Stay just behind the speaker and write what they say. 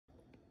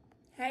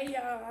Hey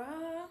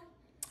y'all.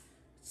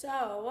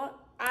 So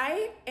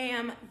I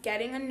am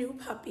getting a new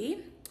puppy.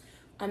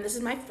 This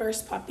is my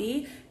first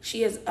puppy.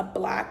 She is a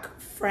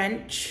black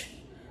French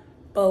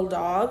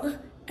bulldog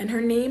and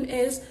her name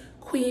is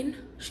Queen.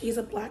 She's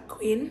a black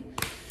queen.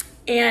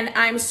 And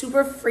I'm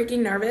super freaking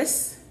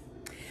nervous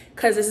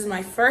because this is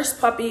my first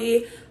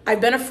puppy.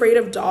 I've been afraid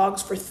of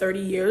dogs for 30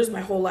 years,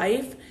 my whole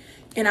life.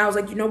 And I was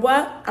like, you know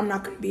what? I'm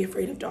not gonna be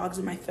afraid of dogs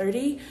in my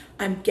 30.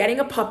 I'm getting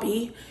a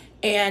puppy.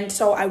 And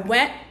so I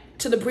went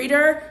to the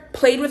breeder,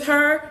 played with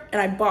her,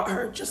 and I bought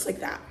her just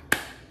like that.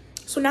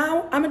 So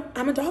now I'm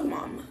a dog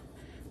mom,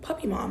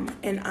 puppy mom,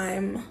 and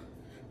I'm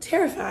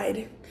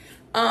terrified.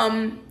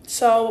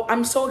 So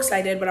I'm so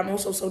excited, but I'm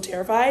also so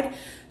terrified.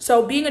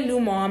 So being a new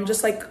mom,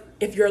 just like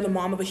if you're the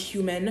mom of a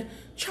human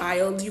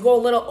child, you go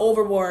a little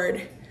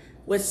overboard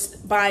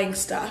with buying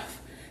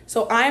stuff.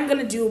 So I'm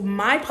gonna do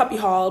my puppy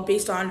haul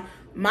based on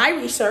my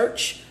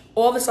research,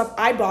 all the stuff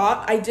I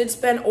bought. I did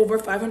spend over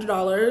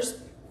 $500,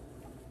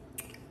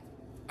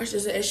 which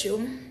is an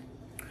issue,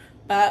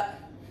 but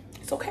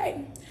it's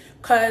okay,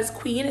 because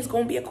Queen is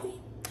gonna be a queen.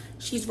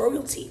 She's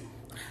royalty.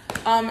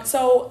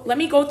 So let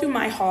me go through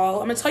my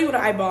haul. I'm gonna tell you what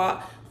I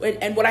bought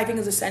and what I think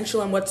is essential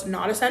and what's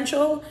not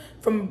essential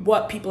from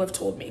what people have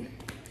told me.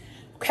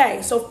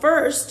 Okay, so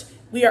first,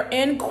 we are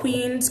in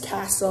Queen's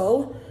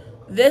castle.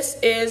 This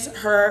is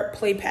her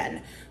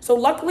playpen. So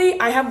luckily,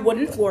 I have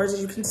wooden floors,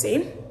 as you can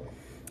see.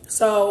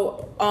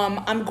 So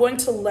I'm going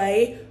to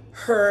lay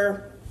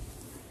her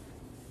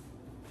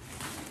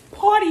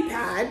potty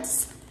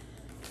pads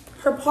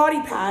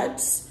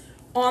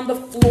on the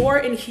floor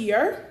in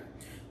here.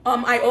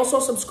 I also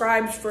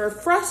subscribed for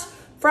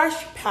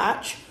Fresh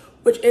Patch,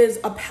 which is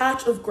a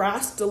patch of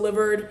grass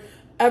delivered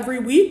every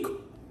week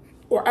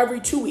or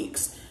every 2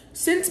 weeks.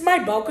 Since my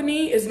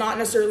balcony is not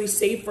necessarily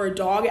safe for a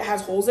dog, it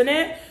has holes in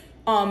it,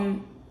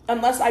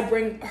 unless I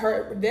bring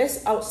her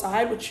this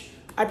outside, which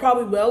I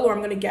probably will, or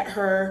I'm gonna get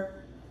her,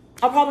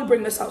 I'll probably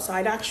bring this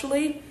outside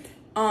actually.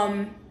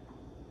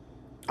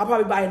 I'll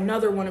probably buy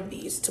another one of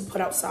these to put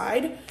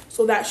outside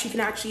so that she can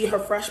actually, her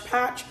Fresh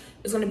Patch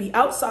is gonna be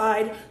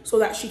outside so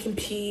that she can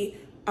pee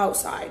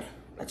outside.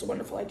 That's a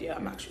wonderful idea.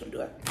 I'm actually gonna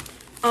do it.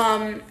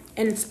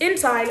 And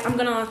inside, I'm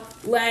gonna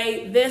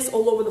lay this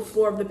all over the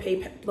floor of the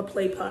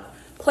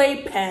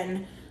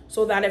playpen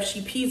so that if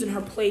she pees in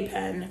her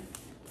playpen,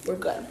 we're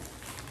good.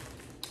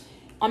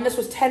 This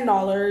was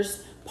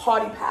 $10,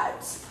 potty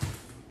pads.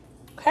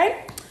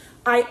 Okay?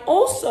 I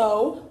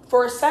also,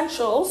 for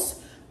essentials,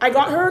 I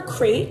got her a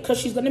crate because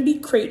she's gonna be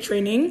crate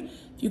training.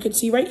 You can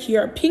see right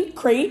here, a pink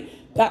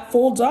crate that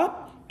folds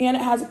up and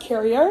it has a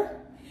carrier.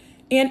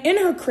 And in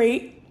her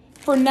crate,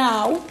 for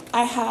now,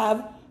 I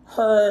have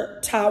her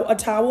a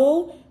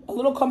towel, a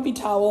little comfy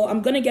towel.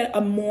 I'm gonna get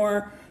a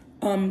more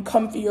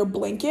comfier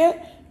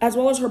blanket, as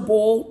well as her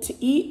bowl to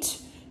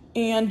eat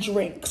and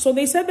drink. So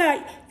they said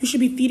that you should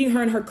be feeding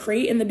her in her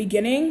crate in the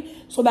beginning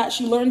so that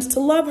she learns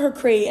to love her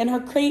crate, and her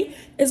crate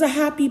is a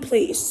happy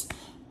place.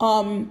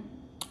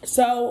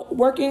 So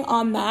working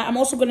on that. I'm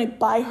also gonna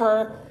buy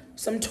her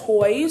some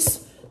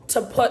toys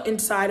to put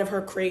inside of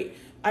her crate.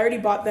 I already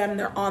bought them,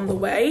 they're on the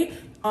way.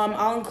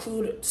 I'll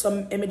include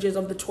some images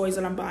of the toys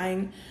that I'm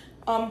buying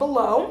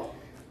below.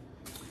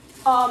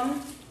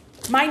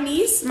 My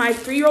niece, my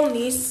 3-year-old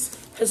niece,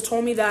 has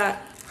told me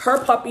that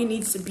her puppy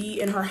needs to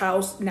be in her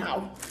house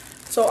now.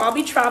 So I'll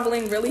be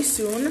traveling really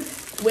soon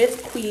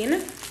with Queen.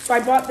 So I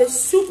bought this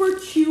super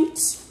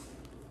cute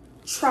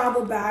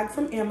travel bag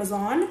from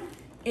Amazon,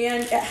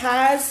 and it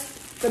has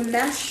the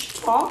mesh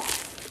top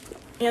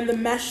and the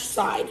mesh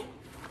side,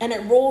 and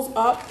it rolls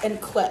up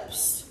and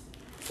clips.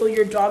 So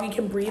your doggy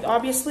can breathe,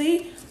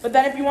 obviously. But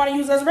then if you want to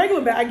use it as a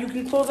regular bag, you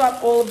can close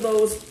off all of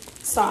those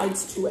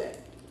sides to it.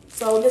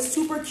 So this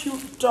super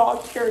cute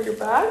dog carrier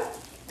bag.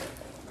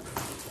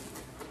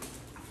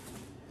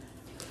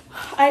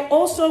 I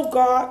also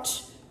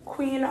got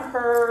Queen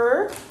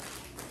her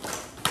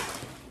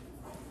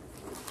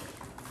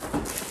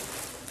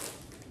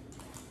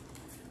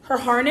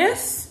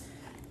harness.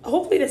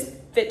 Hopefully this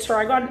fits her.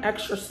 I got an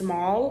extra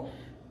small.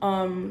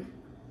 I'm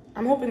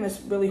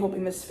really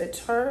hoping this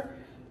fits her.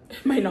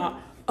 It might not.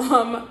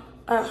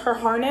 Her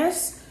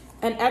harness,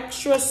 an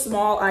extra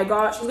small I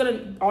got. She's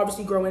gonna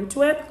obviously grow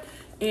into it.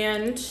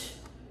 And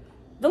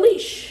the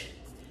leash.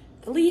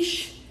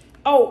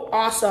 Oh,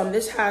 awesome.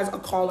 This has a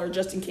collar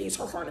just in case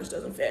her harness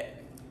doesn't fit.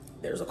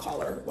 There's a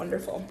collar.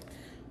 Wonderful.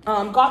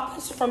 Got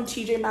this from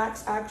TJ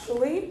Maxx,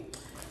 actually.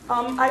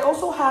 I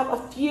also have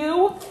a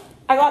few.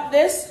 I got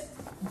this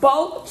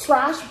bulk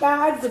trash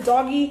bag, the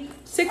doggy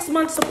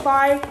 6-month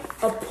supply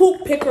of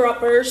poop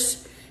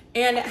picker-uppers.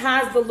 And it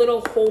has the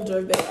little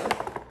holder there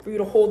for you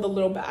to hold the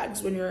little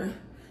bags when you're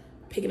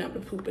picking up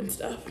the poop and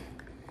stuff.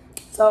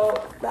 So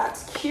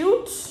that's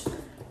cute.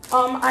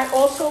 I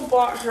also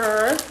bought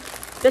her,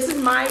 this is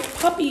my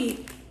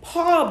puppy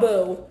paw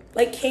boo,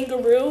 like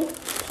kangaroo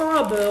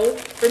paw boo,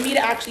 for me to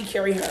actually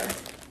carry her.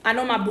 I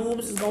know my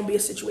boobs is gonna be a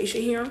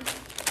situation here,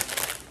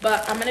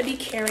 but I'm gonna be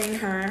carrying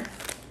her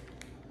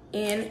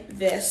in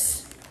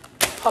this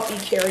puppy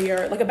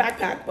carrier, like a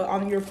backpack, but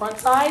on your front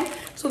side.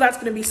 So that's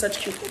gonna be such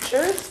cute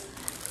pictures.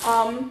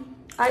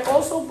 I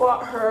also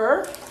bought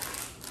her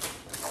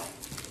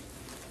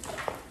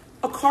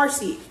a car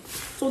seat.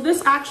 So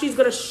this actually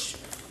is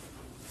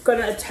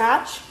gonna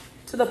attach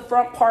to the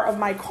front part of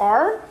my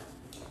car,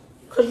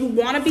 because you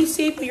want to be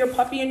safe with your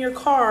puppy in your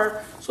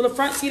car. So the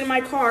front seat of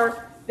my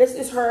car, this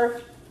is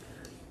her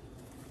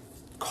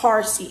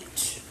car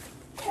seat,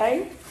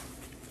 okay?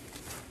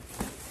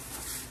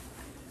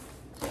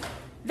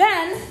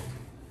 Then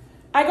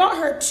I got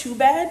her 2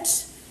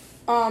 beds.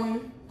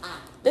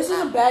 This is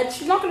a bed.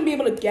 She's not going to be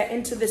able to get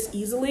into this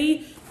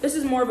easily. This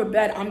is more of a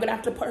bed I'm going to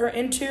have to put her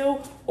into,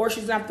 or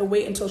she's going to have to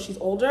wait until she's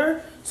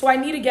older. So I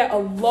need to get a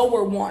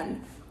lower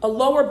one, a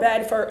lower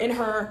bed for in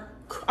her.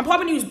 I'm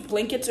probably going to use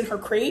blankets in her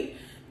crate.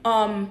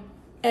 And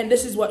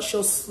this is what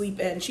she'll sleep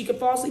in. She could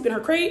fall asleep in her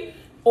crate,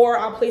 or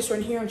I'll place her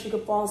in here and she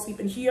could fall asleep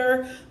in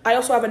here. I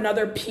also have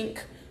another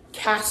pink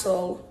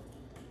castle,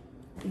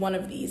 one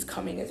of these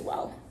coming as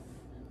well.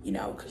 You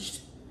know,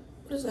 because,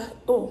 what is that?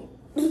 Oh,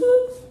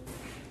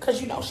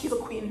 because you know, she's a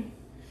queen.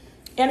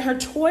 And her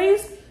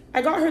toys,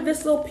 I got her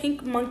this little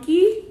pink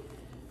monkey.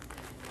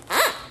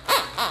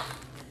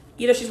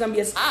 Either she's gonna be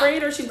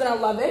afraid or she's gonna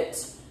love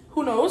it.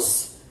 Who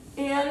knows?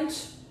 And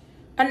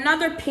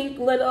another pink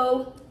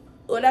little,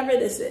 whatever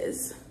this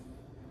is.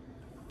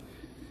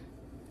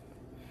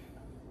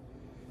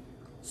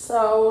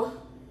 So,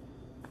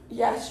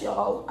 yes,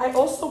 y'all. I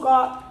also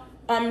got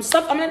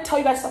stuff. I'm gonna tell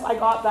you guys stuff I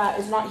got that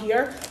is not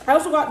here. I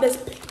also got this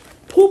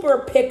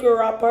pooper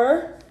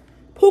picker-upper,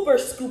 pooper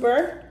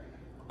scooper.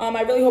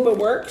 I really hope it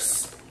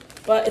works,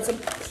 but it's a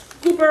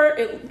scooper.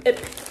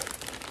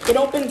 It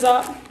opens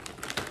up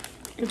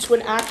into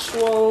an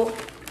actual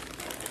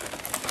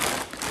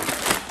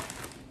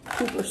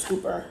pooper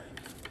scooper,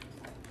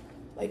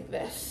 like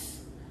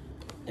this,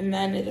 and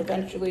then it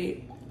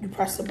eventually, you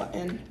press the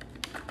button,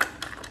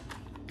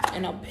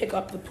 and I'll pick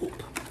up the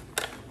poop.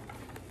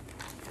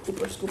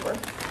 Pooper scooper.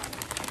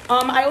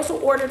 I also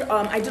ordered,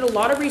 I did a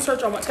lot of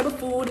research on what type of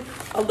food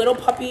a little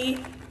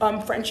puppy,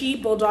 Frenchie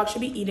bulldog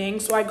should be eating.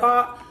 So I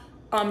got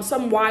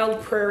some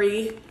wild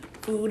prairie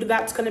food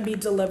that's gonna be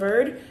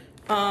delivered.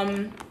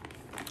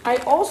 I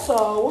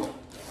also,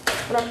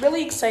 what I'm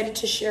really excited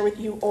to share with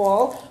you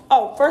all,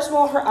 oh, first of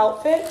all, her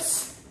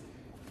outfits,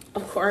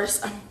 of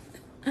course,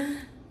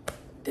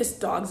 this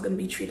dog's gonna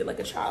be treated like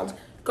a child.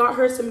 Got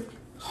her some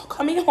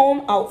coming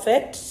home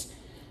outfits.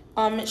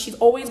 She's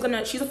always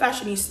gonna, she's a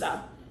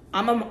fashionista.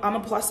 I'm a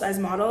plus size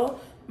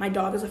model. My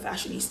dog is a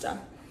fashionista.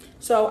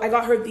 So I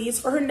got her these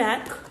for her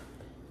neck,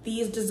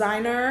 these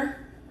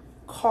designer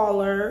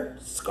collar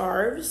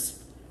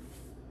scarves,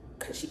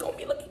 cause she gonna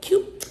be looking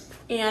cute.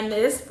 And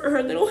this for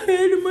her little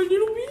head and my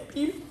little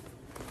baby.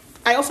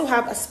 I also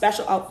have a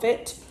special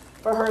outfit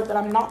for her that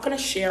I'm not gonna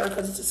share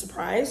because it's a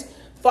surprise.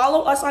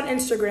 Follow us on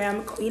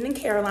Instagram, Queen and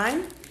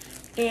Caroline,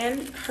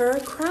 and her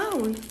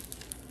crown,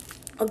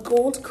 a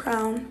gold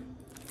crown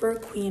for a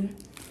queen.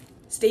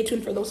 Stay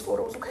tuned for those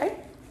photos, okay?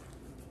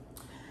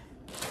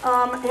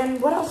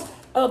 And what else?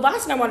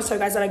 Last thing I want to tell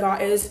you guys that I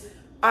got is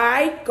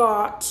I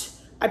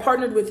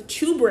partnered with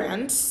 2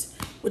 brands,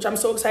 which I'm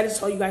so excited to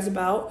tell you guys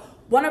about.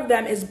 One of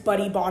them is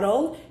Buddy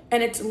Bottle,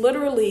 and it's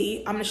literally,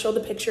 I'm gonna show the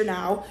picture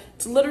now.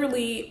 It's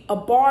literally a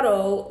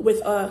bottle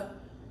with a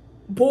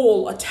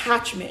bowl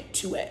attachment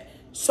to it.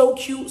 So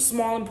cute,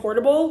 small and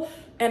portable.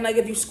 And like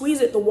if you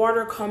squeeze it, the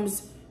water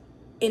comes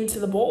into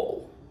the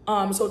bowl.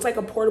 So it's like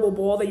a portable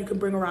bowl that you can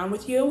bring around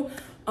with you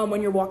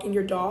when you're walking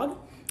your dog.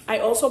 I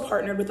also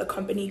partnered with a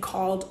company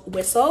called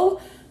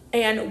Whistle,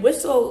 and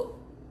Whistle,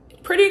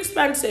 pretty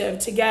expensive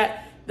to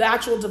get the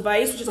actual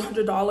device, which is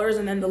 $100,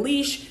 and then the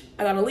leash.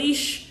 I got a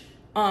leash,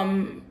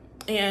 and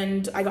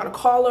I got a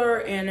collar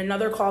and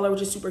another collar,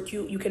 which is super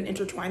cute. You can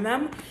intertwine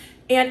them.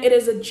 And it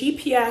is a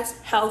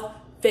GPS health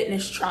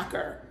fitness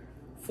tracker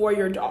for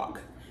your dog.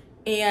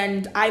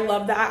 And I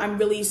love that. I'm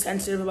really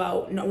sensitive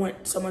about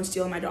someone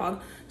stealing my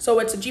dog. So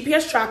it's a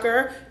GPS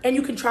tracker, and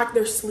you can track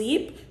their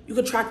sleep, you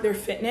can track their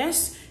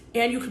fitness,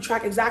 and you can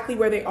track exactly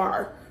where they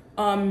are.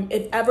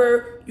 If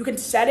ever, you can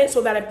set it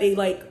so that if they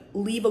like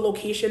leave a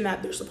location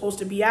that they're supposed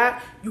to be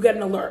at, you get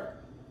an alert.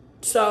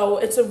 So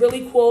it's a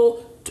really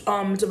cool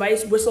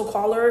device. Whistle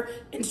collar.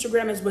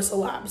 Instagram is Whistle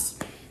Labs.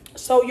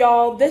 So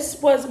y'all,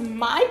 this was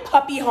my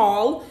puppy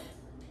haul.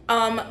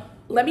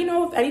 Let me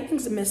know if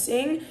anything's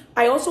missing.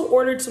 I also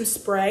ordered some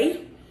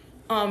spray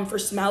for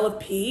smell of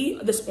pee,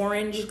 this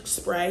orange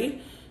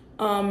spray,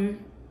 and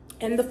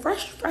the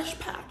fresh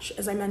patch,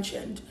 as I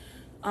mentioned.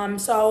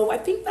 So I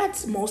think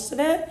that's most of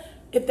it.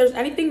 If there's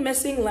anything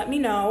missing, let me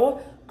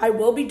know. I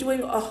will be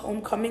doing a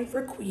homecoming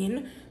for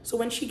Queen. So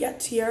when she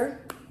gets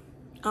here,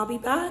 I'll be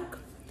back.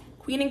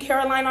 Queen and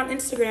Caroline on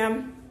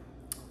Instagram.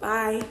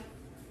 Bye.